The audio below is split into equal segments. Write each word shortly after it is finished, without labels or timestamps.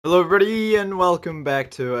Hello everybody and welcome back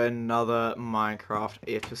to another Minecraft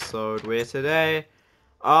episode where today,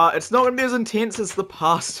 it's not going to be as intense as the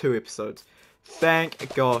past two episodes.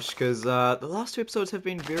 Thank gosh, because the last two episodes have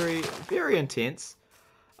been very intense.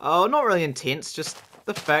 Not really intense, just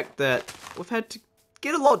the fact that we've had to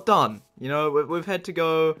get a lot done. You know, we've had to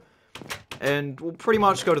go and we'll pretty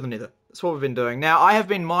much go to the nether. That's what we've been doing. Now, I have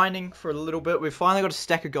been mining for a little bit. We've finally got a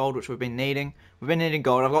stack of gold, which we've been needing. We've been needing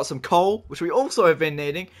gold. I've got some coal, which we also have been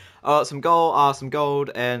needing. Some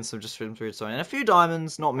gold, and some redstone. And a few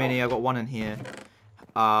diamonds, not many. I've got one in here.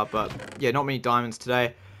 But, yeah, not many diamonds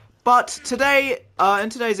today. But today, in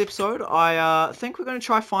today's episode, I think we're going to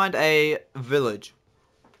try find a village.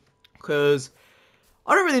 Because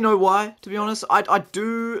I don't really know why, to be honest. I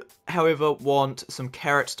do, however, want some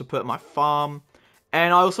carrots to put in my farm.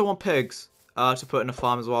 And I also want pigs to put in a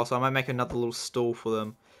farm as well. So I might make another little stall for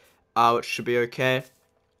them, which should be okay.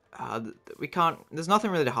 There's nothing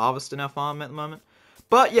really to harvest in our farm at the moment.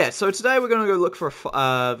 But yeah, so today we're going to go look for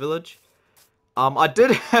a village. I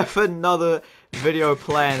did have another video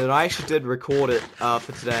planned, and I actually did record it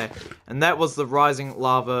for today. And that was the Rising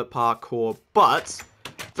Lava Parkour. But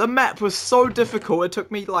the map was so difficult, it took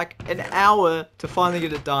me like an hour to finally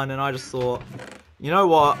get it done. And I just thought, you know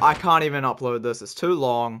what, I can't even upload this, it's too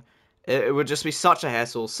long. It would just be such a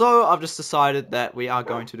hassle. So I've just decided that we are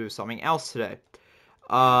going to do something else today.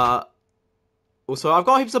 Also, I've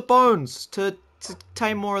got heaps of bones to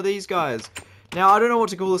tame more of these guys. Now, I don't know what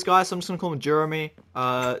to call this guy, so I'm just going to call him Jeremy.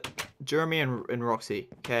 Jeremy and Roxy,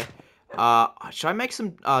 okay? Should I make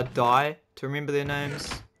some dye to remember their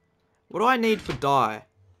names? What do I need for dye?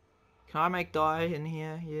 Can I make dye in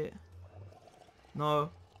here? Yeah.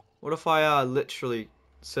 No. What if I literally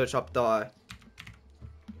search up dye?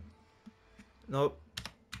 Nope.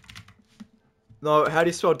 No, how do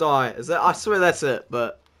you spell dye? Is that? I swear that's it,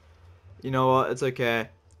 but you know what? It's okay.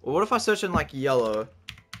 Well, what if I search in like yellow?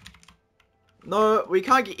 No, we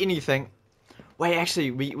can't get anything. Wait,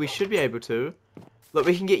 actually, we should be able to. Look,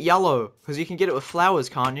 we can get yellow because you can get it with flowers,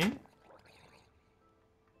 can't you?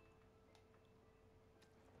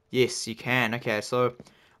 Yes, you can. Okay, so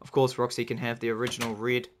of course Roxy can have the original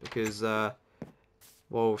red because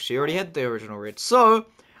well, she already had the original red. So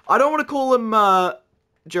I don't want to call him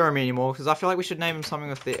Jeremy anymore because I feel like we should name him something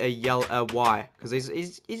with a yellow Y because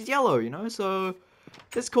he's yellow, you know. So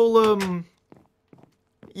let's call him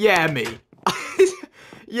Yammy.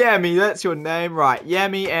 Yammy, that's your name, right?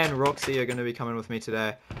 Yammy and Roxy are going to be coming with me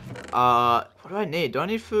today. What do I need? Do I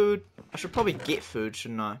need food? I should probably get food,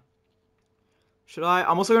 shouldn't I? Should I?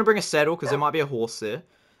 I'm also going to bring a saddle because there might be a horse there.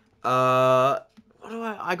 What do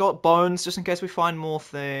I got bones just in case we find more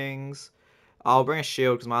things. I'll bring a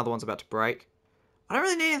shield because my other one's about to break. I don't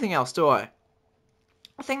really need anything else, do I?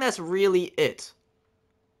 I think that's really it.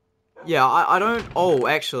 Yeah, I don't... Oh,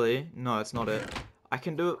 actually, no, it's not it. I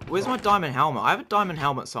can do it... Where's my diamond helmet? I have a diamond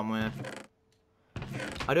helmet somewhere.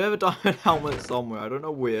 I do have a diamond helmet somewhere. I don't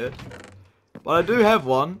know where. But I do have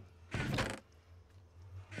one.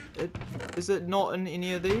 Is it not in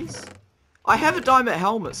any of these? I have a diamond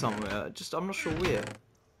helmet somewhere. Just, I'm not sure where.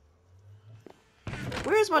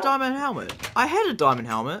 Where is my diamond helmet? I had a diamond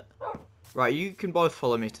helmet. Right, you can both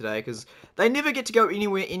follow me today, because they never get to go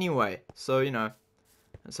anywhere anyway. So, you know,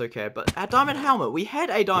 it's okay. But our diamond helmet, we had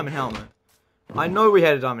a diamond helmet. I know we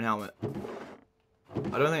had a diamond helmet.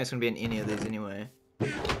 I don't think it's going to be in any of these anyway.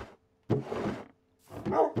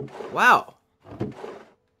 Wow.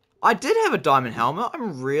 I did have a diamond helmet.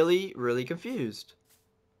 I'm really confused.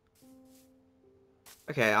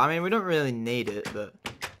 Okay, I mean, we don't really need it, but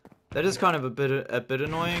that is kind of a bit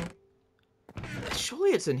annoying.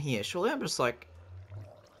 Surely it's in here. Surely I'm just, like,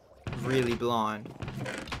 really blind.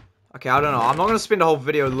 Okay, I don't know. I'm not going to spend a whole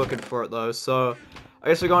video looking for it, though, so I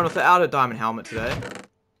guess we're going without a diamond helmet today.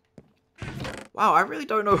 Wow, I really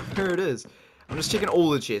don't know where it is. I'm just checking all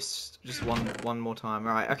the chests. Just one more time.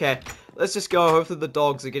 Alright, okay. Let's just go. Hopefully the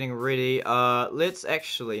dogs are getting ready. Let's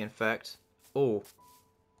actually, in fact... Oh.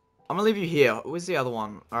 I'm gonna leave you here. Where's the other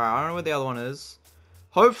one? Alright, I don't know where the other one is.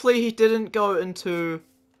 Hopefully he didn't go into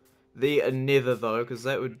the nether, though, because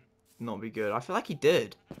that would not be good. I feel like he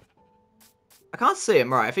did. I can't see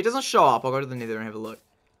him. Alright, if he doesn't show up, I'll go to the nether and have a look.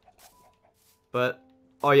 But...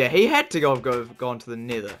 Oh, yeah, he had to go into the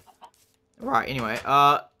nether. Right, anyway,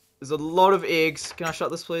 there's a lot of eggs. Can I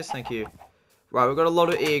shut this, please? Thank you. Right, we've got a lot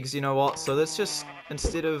of eggs, you know what? So let's just,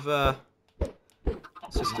 instead of,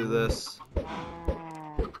 let's just do this.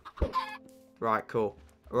 Right, cool.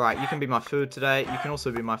 Right, you can be my food today. You can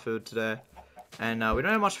also be my food today. And, we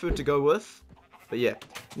don't have much food to go with. But, yeah.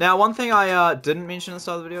 Now, one thing I, didn't mention at the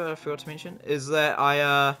start of the video, I forgot to mention, is that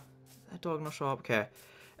that dog not show up, okay.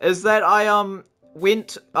 Is that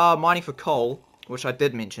went mining for coal, which I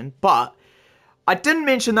did mention, but I didn't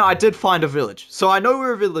mention that I did find a village. So I know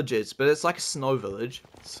where a village is, but it's like a snow village.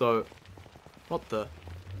 So, what the?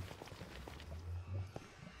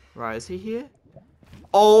 Right, is he here?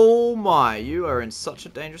 Oh my, you are in such a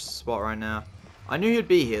dangerous spot right now. I knew he'd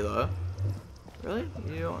be here though. Really?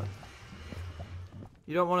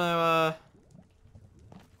 You don't want to,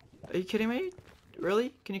 are you kidding me?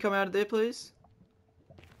 Really? Can you come out of there, please?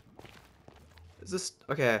 Is this...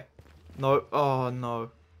 Okay. No. Oh,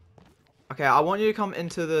 no. Okay, I want you to come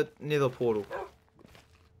into the nether portal.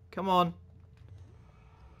 Come on.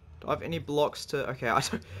 Do I have any blocks to... Okay, I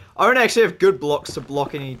don't actually have good blocks to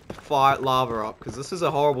block any fire lava up, because this is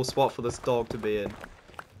a horrible spot for this dog to be in.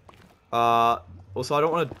 Also, I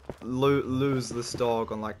don't want to lose this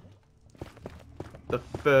dog on, like, the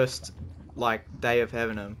first, like, day of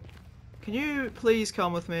having him. Can you please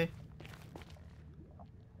come with me?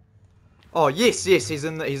 Oh yes, he's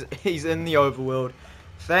in the overworld.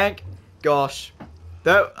 Thank gosh.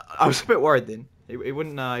 That I was a bit worried then. He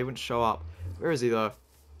wouldn't show up. Where is he though?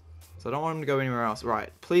 So I don't want him to go anywhere else.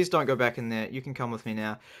 Right, please don't go back in there. You can come with me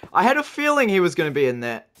now. I had a feeling he was going to be in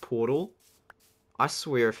that portal. I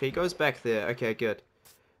swear, if he goes back there, okay, good.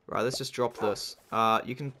 Right, let's just drop this. Are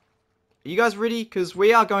you guys ready? Because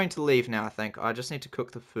we are going to leave now, I think. I just need to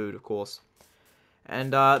cook the food, of course.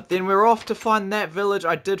 And then we're off to find that village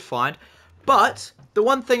I did find. But the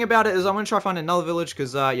one thing about it is I'm going to try to find another village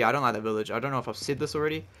because, yeah, I don't like that village. I don't know if I've said this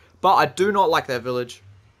already. But I do not like that village.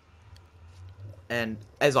 And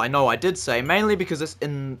as I know I did say, mainly because it's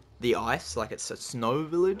in the ice, like it's a snow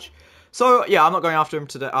village. So, yeah, I'm not going after him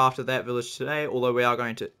today, after that village today. Although we are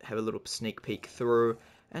going to have a little sneak peek through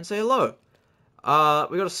and say hello.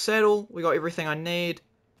 We got a saddle. We got everything I need.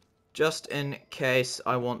 Just in case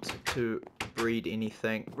I want to breed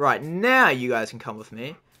anything. Right, now you guys can come with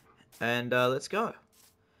me. And let's go.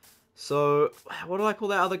 So, what do I call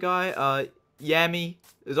that other guy? Yami.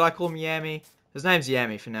 Did I call him Yami? His name's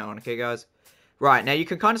Yami for now on, okay guys? Right, now you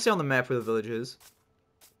can kind of see on the map where the village is.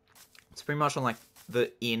 It's pretty much on like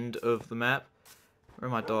the end of the map. Where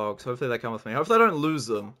are my dogs? Hopefully they come with me. Hopefully I don't lose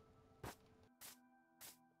them.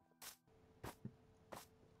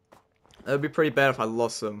 It would be pretty bad if I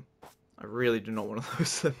lost them. I really do not want to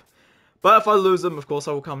lose them. But if I lose them, of course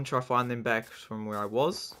I will come and try to find them back from where I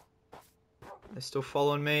was. They're still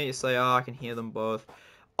following me. Yes, they are. I can hear them both.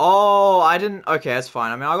 Oh, I didn't... Okay, that's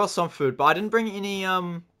fine. I mean, I got some food, but I didn't bring any,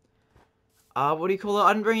 what do you call it?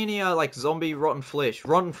 I didn't bring any, like, zombie rotten flesh.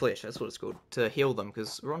 Rotten flesh, that's what it's called. To heal them,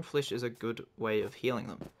 because rotten flesh is a good way of healing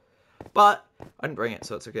them. But, I didn't bring it,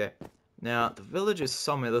 so it's okay. Now, the village is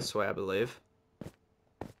somewhere this way, I believe.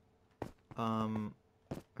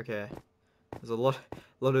 Okay. There's a lot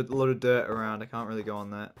of dirt around. I can't really go on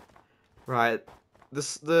that. Right.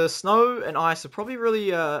 The snow and ice are probably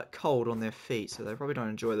really cold on their feet, so they probably don't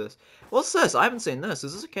enjoy this. What's this? I haven't seen this.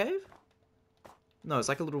 Is this a cave? No, it's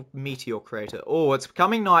like a little meteor crater. Oh, it's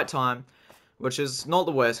becoming nighttime, which is not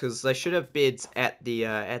the worst because they should have beds at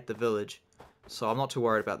the village, so I'm not too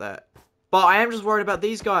worried about that. But I am just worried about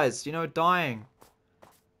these guys, you know, dying.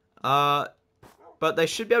 But they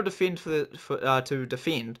should be able to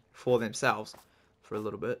defend for themselves for a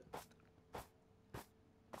little bit.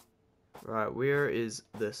 Right, where is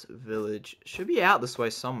this village? Should be out this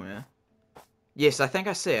way somewhere. Yes, I think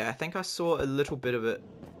I see it. I think I saw a little bit of it.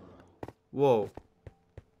 Whoa.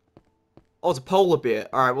 Oh, it's a polar bear.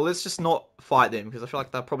 Alright, well, let's just not fight them, because I feel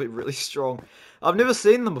like they're probably really strong. I've never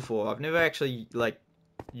seen them before. I've never actually, like,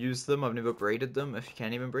 used them. I've never breeded them, if you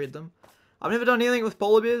can even breed them. I've never done anything with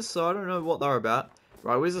polar bears, so I don't know what they're about.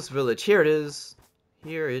 Right, where's this village? Here it is.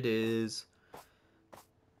 Here it is.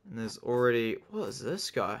 And there's already... What is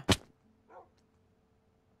this guy?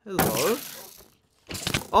 Hello?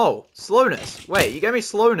 Oh, slowness. Wait, you gave me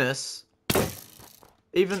slowness.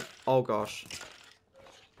 Even... Oh, gosh.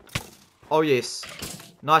 Oh, yes.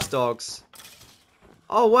 Nice dogs.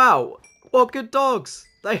 Oh, wow. What good dogs.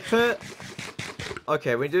 They hurt.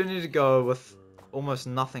 Okay, we do need to go with almost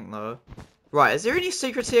nothing, though. Right, is there any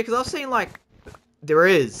secrets here? Because I've seen, like... There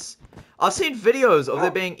is. I've seen videos of there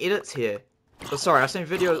being edits here. Oh, sorry, I've seen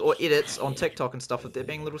videos or edits on TikTok and stuff of there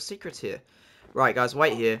being little secrets here. Right, guys,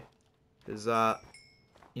 wait here. Because,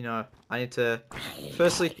 you know, I need to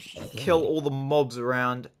firstly kill all the mobs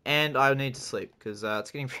around, and I need to sleep, because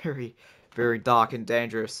it's getting very, very dark and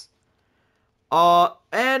dangerous.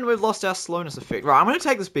 And we've lost our slowness effect. Right, I'm going to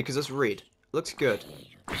take this because it's red. Looks good.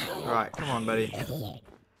 Alright, come on, buddy.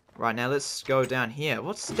 Right, now let's go down here.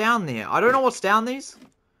 What's down there? I don't know what's down these,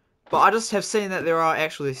 but I just have seen that there are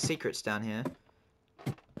actually secrets down here.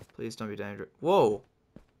 Please don't be dangerous. Whoa.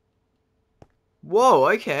 Whoa,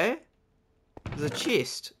 okay. There's a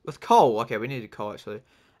chest with coal. Okay, we needed coal actually.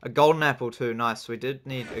 A golden apple too. Nice. We did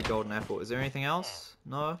need a golden apple. Is there anything else?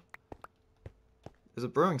 No. There's a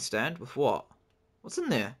brewing stand with what? What's in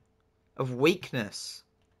there? Of weakness.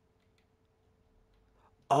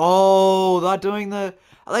 Oh, they're doing the...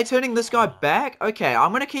 Are they turning this guy back? Okay,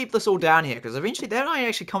 I'm going to keep this all down here, because eventually that might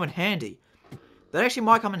actually come in handy. That actually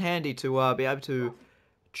might come in handy to be able to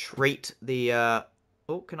treat the...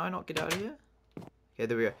 Oh, can I not get out of here? Okay,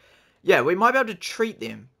 there we go. Yeah, we might be able to treat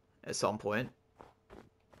them at some point.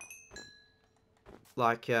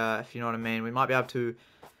 Like, if you know what I mean. We might be able to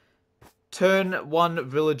turn one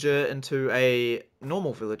villager into a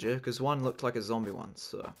normal villager, because one looked like a zombie one,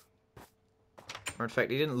 so... Or in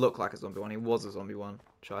fact, he didn't look like a zombie one, he was a zombie one,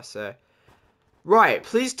 should I say. Right,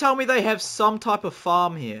 please tell me they have some type of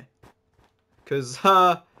farm here. Because,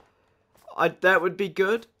 that would be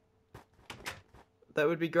good. That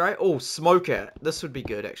would be great. Oh, smoker. This would be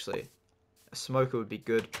good, actually. A smoker would be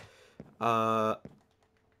good.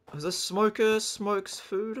 Is this smoker smokes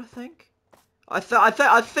food, I think? I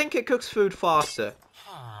think it cooks food faster.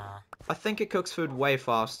 I think it cooks food way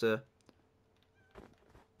faster.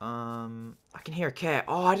 I can hear a cat.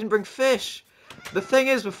 Oh, I didn't bring fish. The thing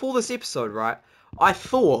is, before this episode, right, I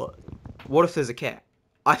thought, what if there's a cat?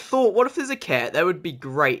 I thought, what if there's a cat? That would be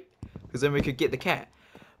great, because then we could get the cat.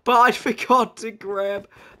 But I forgot to grab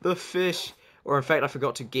the fish. Or, in fact, I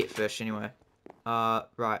forgot to get fish, anyway.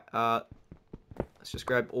 Right, let's just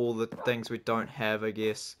grab all the things we don't have, I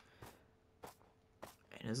guess.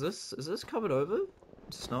 And is this covered over?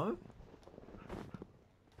 Snow?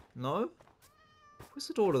 No? Where's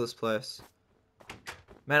the door to this place?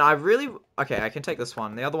 Man, I really... Okay, I can take this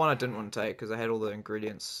one. The other one I didn't want to take because I had all the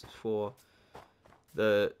ingredients for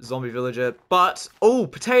the zombie villager. But, oh,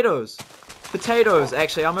 potatoes! Potatoes!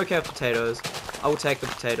 Actually, I'm okay with potatoes. I will take the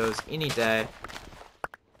potatoes any day.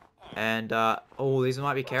 And, oh, these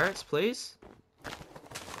might be carrots, please?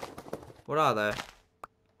 What are they?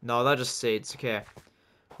 No, they're just seeds. Okay.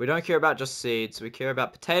 We don't care about just seeds. We care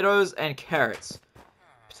about potatoes and carrots.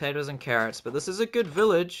 Potatoes and carrots. But this is a good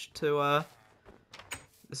village to,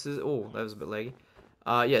 This is... Oh, that was a bit laggy.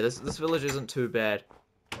 Yeah, this village isn't too bad.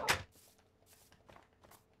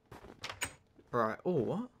 Right. Oh,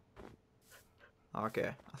 what? Okay.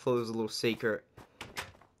 I thought it was a little secret.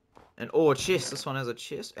 And, oh, a chest. This one has a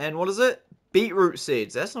chest. And what is it? Beetroot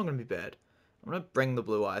seeds. That's not going to be bad. I'm going to bring the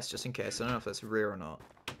blue eyes just in case. I don't know if that's rare or not.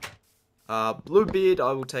 Bluebeard.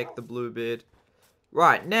 I will take the bluebeard.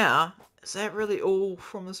 Right, now, is that really all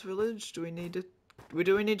from this village? Do we need to...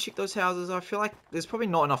 Do we need to check those houses? I feel like there's probably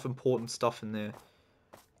not enough important stuff in there.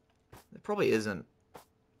 There probably isn't.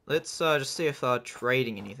 Let's just see if they're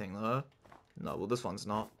trading anything, though. No, well, this one's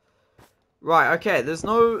not. Right, okay, there's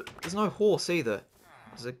no horse either.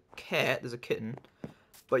 There's a cat, there's a kitten.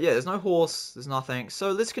 But yeah, there's no horse, there's nothing.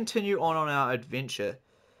 So let's continue on our adventure.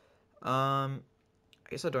 I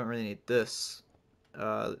guess I don't really need this.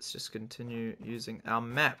 Let's just continue using our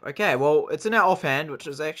map. Okay, well, it's in our offhand, which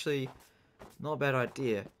is actually not a bad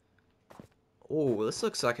idea. Oh, this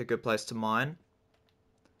looks like a good place to mine.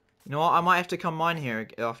 You know what, I might have to come mine here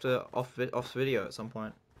after off video at some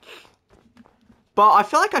point. But I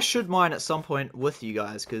feel like I should mine at some point with you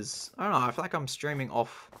guys, because, I don't know, I feel like I'm streaming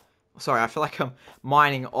off... Sorry, I feel like I'm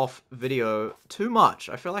mining off video too much.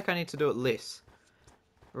 I feel like I need to do it less.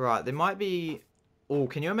 Right, there might be... Oh,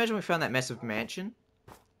 can you imagine we found that massive mansion?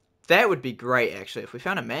 That would be great, actually, if we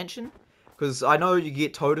found a mansion. Because I know you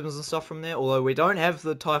get totems and stuff from there, although we don't have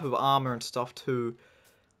the type of armor and stuff to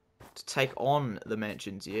take on the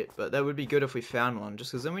mansions yet. But that would be good if we found one,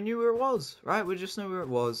 just because then we knew where it was, right? We just knew where it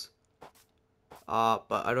was. But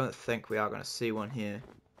I don't think we are going to see one here.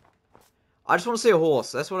 I just want to see a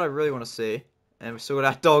horse. That's what I really want to see. And we've still got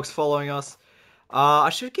our dogs following us. I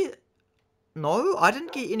should get... No, I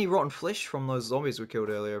didn't get any rotten flesh from those zombies we killed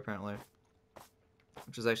earlier, apparently.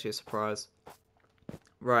 Which is actually a surprise.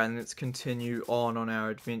 Right, and let's continue on our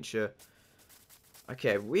adventure.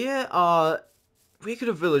 Okay, where could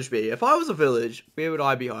a village be? If I was a village, where would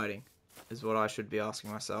I be hiding? Is what I should be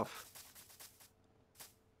asking myself.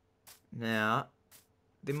 Now,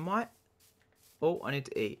 there might... Oh, I need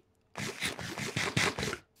to eat.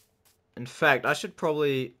 In fact, I should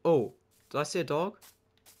probably... Oh, did I see a dog?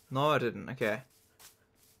 No, I didn't. Okay.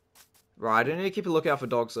 Right, I need to keep a lookout for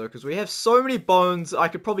dogs, though, because we have so many bones, I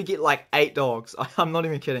could probably get, like, 8 dogs. I'm not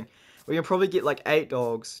even kidding. We can probably get, like, 8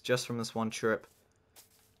 dogs just from this one trip.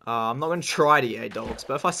 I'm not going to try to get 8 dogs,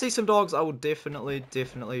 but if I see some dogs, I will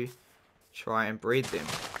definitely try and breed them.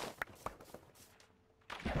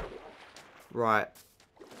 Right.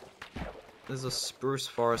 There's a spruce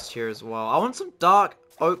forest here as well. I want some dark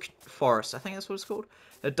oak forest. I think that's what it's called.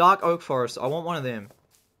 A dark oak forest. I want one of them.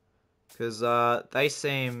 Because they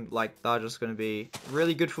seem like they're just going to be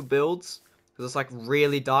really good for builds. Because it's like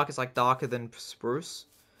really dark. It's like darker than spruce.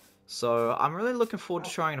 So I'm really looking forward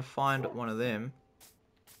to trying to find one of them.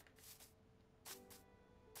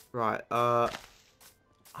 Right, I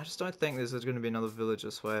just don't think there's going to be another village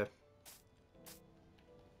this way.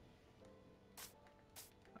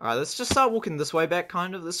 Alright, let's just start walking this way back,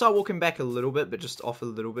 kind of. Let's start walking back a little bit, but just off a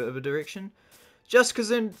little bit of a direction. Just because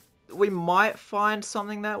then we might find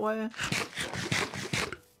something that way.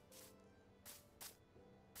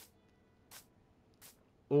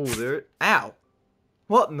 Oh, there... Ow!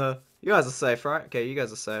 What in the... You guys are safe, right? Okay, you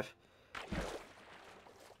guys are safe.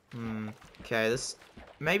 Okay, this...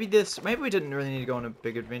 Maybe we didn't really need to go on a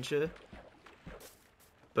big adventure.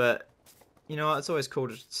 But, you know what, it's always cool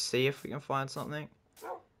to see if we can find something.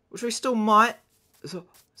 Which we still might. Is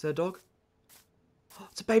that a dog? Oh,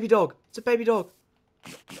 it's a baby dog. It's a baby dog.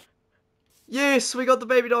 Yes, we got the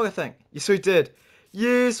baby dog, I think. Yes, we did.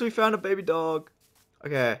 Yes, we found a baby dog.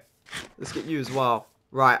 Okay, let's get you as well.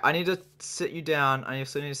 Right, I need to sit you down. I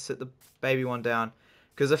also need to sit the baby one down.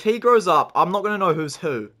 Because if he grows up, I'm not going to know who's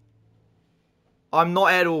who. I'm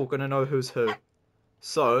not at all going to know who's who.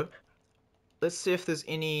 So, let's see if there's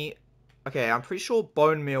any... Okay, I'm pretty sure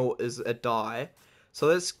bone meal is a dye. So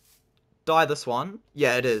let's dye this one.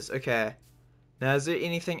 Yeah, it is. Okay. Now, is there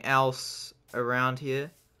anything else around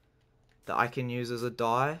here that I can use as a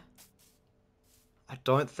dye? I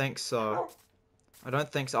don't think so. I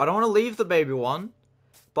don't think so. I don't want to leave the baby one.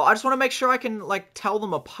 But I just want to make sure I can, like, tell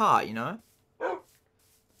them apart, you know?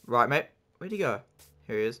 Right, mate. Where'd he go?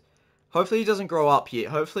 Here he is. Hopefully he doesn't grow up yet.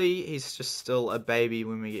 Hopefully he's just still a baby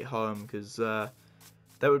when we get home. Because, that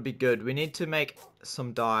would be good. We need to make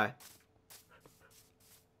some dye.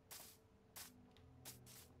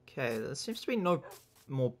 Okay, there seems to be no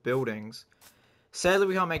more buildings. Sadly,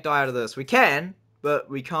 we can't make dye out of this. We can, but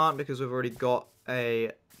we can't because we've already got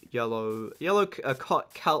a yellow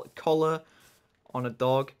collar on a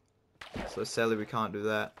dog. So sadly, we can't do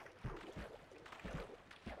that.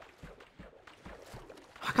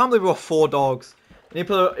 I can't believe we got 4 dogs. In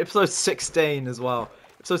episode 16 as well.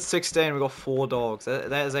 Episode 16, we got 4 dogs.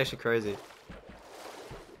 That is actually crazy.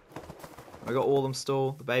 We got all of them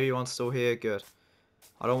still. The baby one's still here. Good.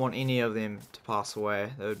 I don't want any of them to pass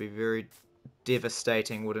away. That would be very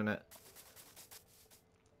devastating, wouldn't it?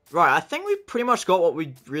 Right, I think we've pretty much got what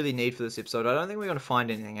we really need for this episode. I don't think we're going to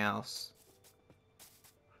find anything else.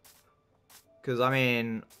 Because, I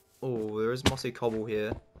mean... Oh, there is mossy cobble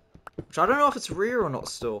here. Which I don't know if it's rare or not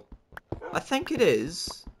still. I think it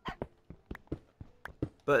is.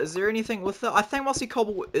 But is there anything with it? I think mossy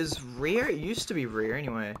cobble is rare. It used to be rare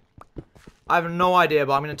anyway. I have no idea,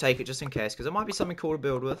 but I'm going to take it just in case. Because it might be something cool to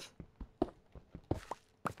build with.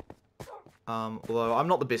 Although I'm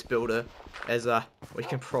not the best builder. As we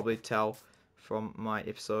can probably tell from my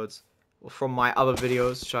episodes. Or from my other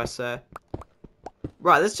videos, should I say.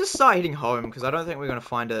 Right, let's just start heading home. Because I don't think we're going to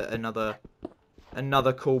find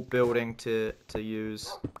another cool building to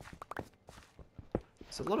use.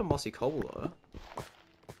 It's a lot of mossy cobble though.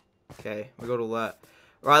 Okay, we got all that.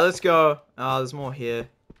 Right, let's go. There's more here.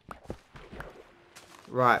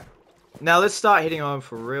 Right. Now let's start heading home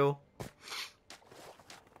for real.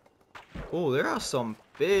 Oh, there are some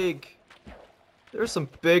big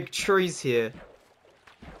trees here.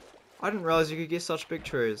 I didn't realize you could get such big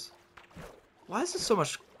trees. Why is there so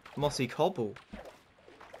much mossy cobble?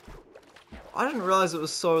 I didn't realize it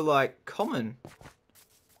was so, like, common.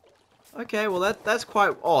 Okay, well that's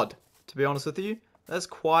quite odd, to be honest with you. That's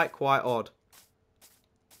quite odd.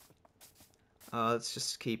 Let's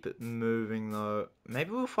just keep it moving, though.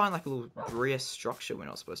 Maybe we'll find, like, a little rare structure we're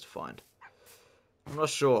not supposed to find. I'm not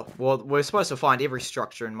sure. Well, we're supposed to find every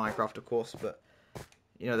structure in Minecraft, of course, but,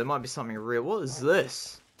 you know, there might be something rare. What is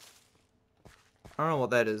this? I don't know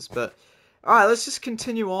what that is, but... Alright, let's just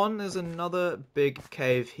continue on. There's another big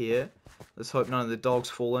cave here. Let's hope none of the dogs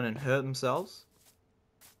fall in and hurt themselves.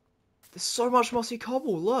 There's so much mossy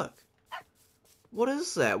cobble, look. What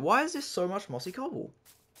is that? Why is there so much mossy cobble?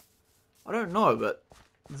 I don't know, but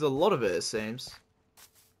there's a lot of it, it seems.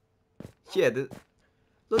 Yeah,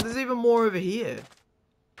 look, there's even more over here.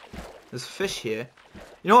 There's fish here.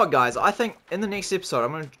 You know what, guys? I think in the next episode,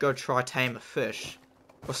 I'm going to go try tame a fish.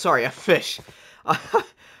 Oh, sorry, a fish. I'm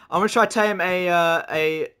going to try tame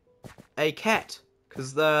a cat.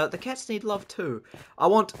 Because the cats need love too.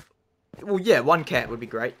 Well, yeah, 1 cat would be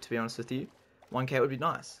great, to be honest with you. 1 cat would be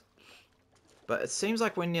nice. But it seems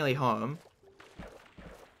like we're nearly home.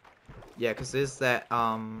 Yeah, because there's that,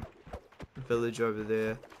 village over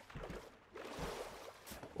there.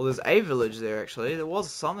 Well, there's a village there, actually. There was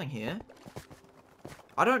something here.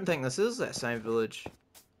 I don't think this is that same village.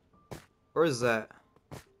 Or is that?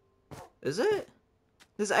 Is it?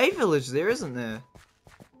 There's a village there, isn't there?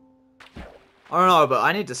 I don't know, but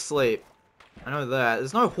I need to sleep. I know that.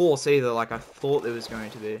 There's no horse either, like I thought there was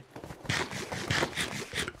going to be.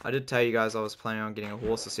 I did tell you guys I was planning on getting a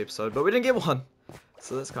horse this episode, but we didn't get one.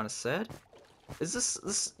 So that's kind of sad. Is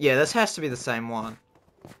this? Yeah, this has to be the same one.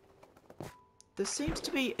 This seems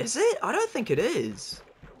to be... Is it? I don't think it is.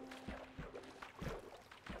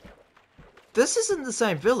 This isn't the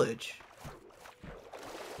same village.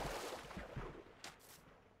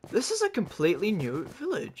 This is a completely new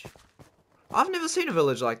village. I've never seen a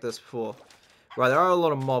village like this before. Right, there are a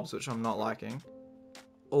lot of mobs, which I'm not liking.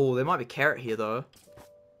 Oh, there might be carrot here, though.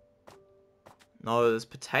 No, there's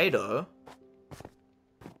potato.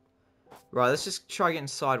 Right, let's just try get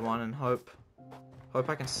inside one and hope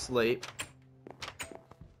I can sleep.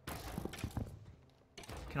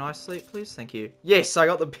 Can I sleep, please? Thank you. Yes, I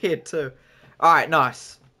got the bed, too. Alright,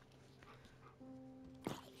 nice.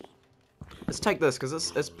 Let's take this, because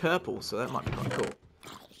it's purple, so that might be quite cool.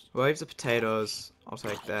 Waves of potatoes. I'll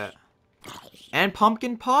take that. And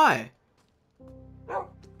pumpkin pie!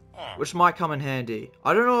 Which might come in handy.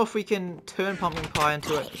 I don't know if we can turn pumpkin pie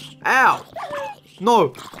into it. Ow!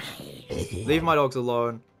 No! Leave my dogs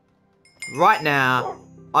alone. Right now.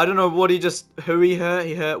 I don't know what who he hurt.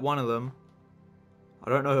 He hurt one of them. I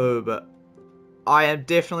don't know who, but I am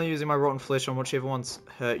definitely using my rotten flesh on whichever one's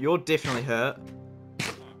hurt. You're definitely hurt.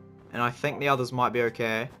 And I think the others might be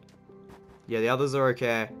okay. Yeah, the others are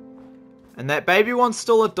okay. And that baby one's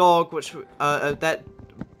still a dog, which,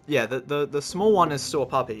 yeah, the small one is still a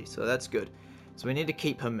puppy, so that's good. So we need to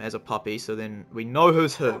keep him as a puppy, so then we know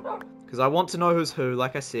who's who. Because I want to know who's who,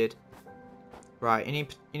 like I said. Right,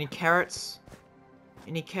 any carrots?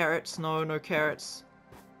 Any carrots? No, no carrots.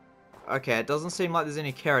 Okay, it doesn't seem like there's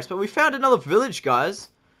any carrots, but we found another village, guys.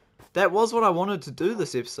 That was what I wanted to do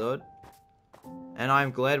this episode. And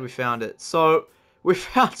I'm glad we found it. So, we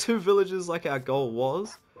found 2 villages like our goal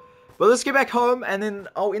was. But let's get back home, and then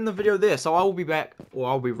I'll end the video there. So I will be back, or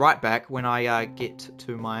I'll be right back when I get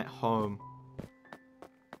to my home.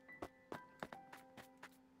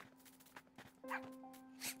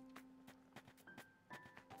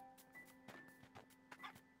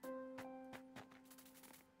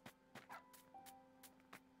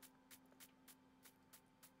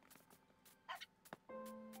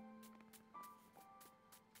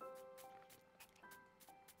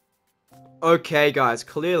 Okay, guys,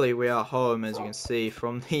 clearly we are home, as you can see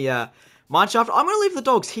from the mineshaft. I'm gonna leave the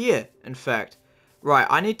dogs here, in fact. Right,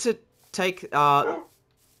 I need to take you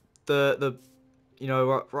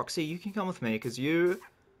know, Roxy, you can come with me, because you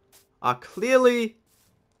are clearly,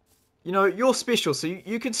 you know, you're special, so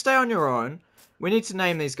you can stay on your own. We need to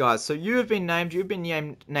name these guys. So you've been named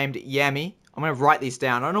named Yummy. I'm gonna write these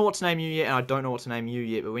down. I don't know what to name you yet, and I don't know what to name you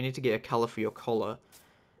yet, but we need to get a color for your collar.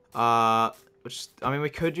 Which, I mean, we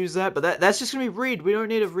could use that, but that's just gonna be red. We don't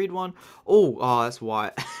need a red one. Oh, that's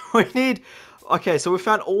white. We need... Okay, so we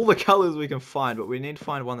found all the colors we can find, but we need to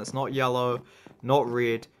find one that's not yellow, not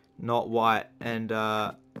red, not white, and,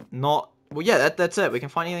 not... Well, yeah, that's it. We can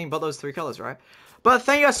find anything but those 3 colors, right? But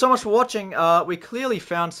thank you guys so much for watching. We clearly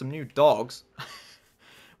found some new dogs,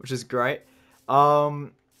 which is great.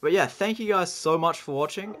 But yeah, thank you guys so much for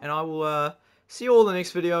watching, and I will, see you all in the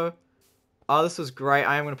next video. This was great.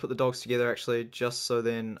 I am going to put the dogs together, actually, just so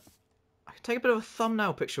then I can take a bit of a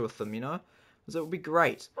thumbnail picture with them, you know? Because it would be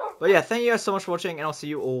great. But yeah, thank you guys so much for watching, and I'll see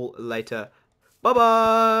you all later.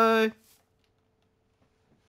 Bye-bye!